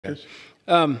Yes.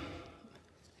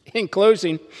 In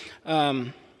closing,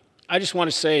 I just want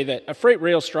to say that a freight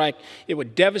rail strike, it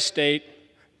would devastate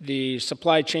the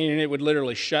supply chain and it would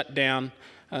literally shut down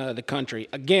the country.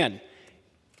 Again,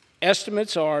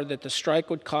 estimates are that the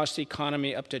strike would cost the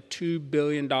economy up to $2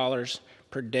 billion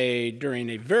per day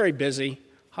during a very busy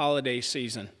holiday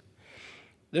season.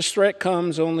 This threat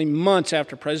comes only months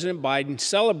after President Biden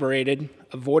celebrated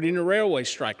avoiding a railway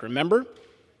strike, remember?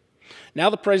 Now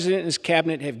the president and his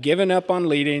cabinet have given up on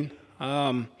leading.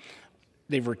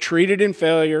 They've retreated in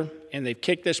failure, and they've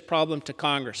kicked this problem to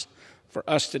Congress for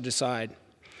us to decide.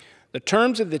 The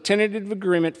terms of the tentative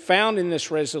agreement found in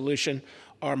this resolution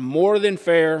are more than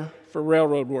fair for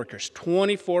railroad workers.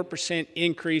 24%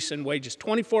 increase in wages,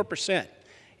 24%,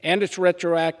 and it's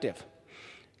retroactive.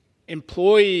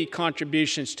 Employee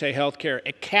contributions to health care,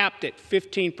 it capped at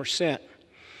 15%.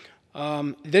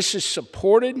 This is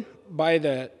supported by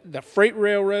the freight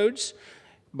railroads,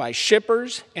 by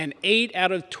shippers, and 8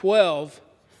 out of 12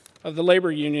 of the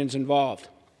labor unions involved.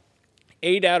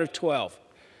 8 out of 12.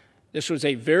 This was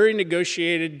a very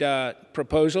negotiated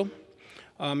proposal.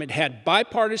 It had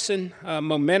bipartisan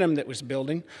momentum that was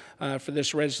building for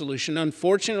this resolution.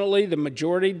 Unfortunately, the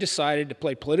majority decided to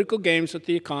play political games with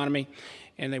the economy,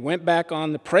 and they went back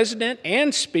on the president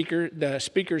and the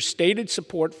speaker's stated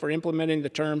support for implementing the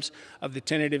terms of the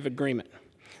tentative agreement.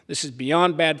 This is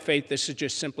beyond bad faith. This is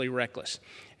just simply reckless.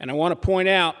 And I want to point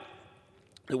out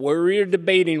that what we're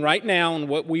debating right now and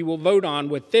what we will vote on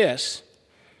with this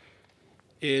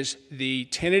is the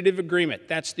tentative agreement.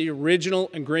 That's the original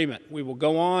agreement. We will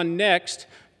go on next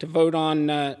to vote on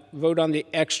the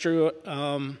extra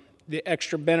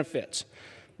benefits.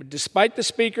 But despite the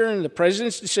Speaker and the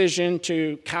President's decision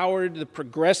to cower the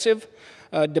progressive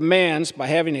demands by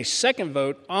having a second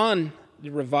vote on the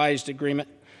revised agreement,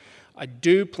 I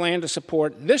do plan to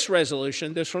support this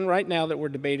resolution, this one right now that we're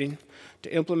debating,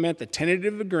 to implement the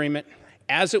tentative agreement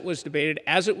as it was debated,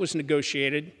 as it was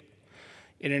negotiated,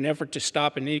 in an effort to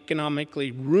stop an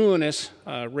economically ruinous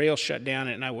rail shutdown.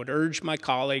 And I would urge my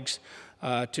colleagues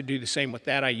to do the same. With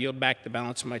that, I yield back the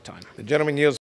balance of my time. The gentleman yields.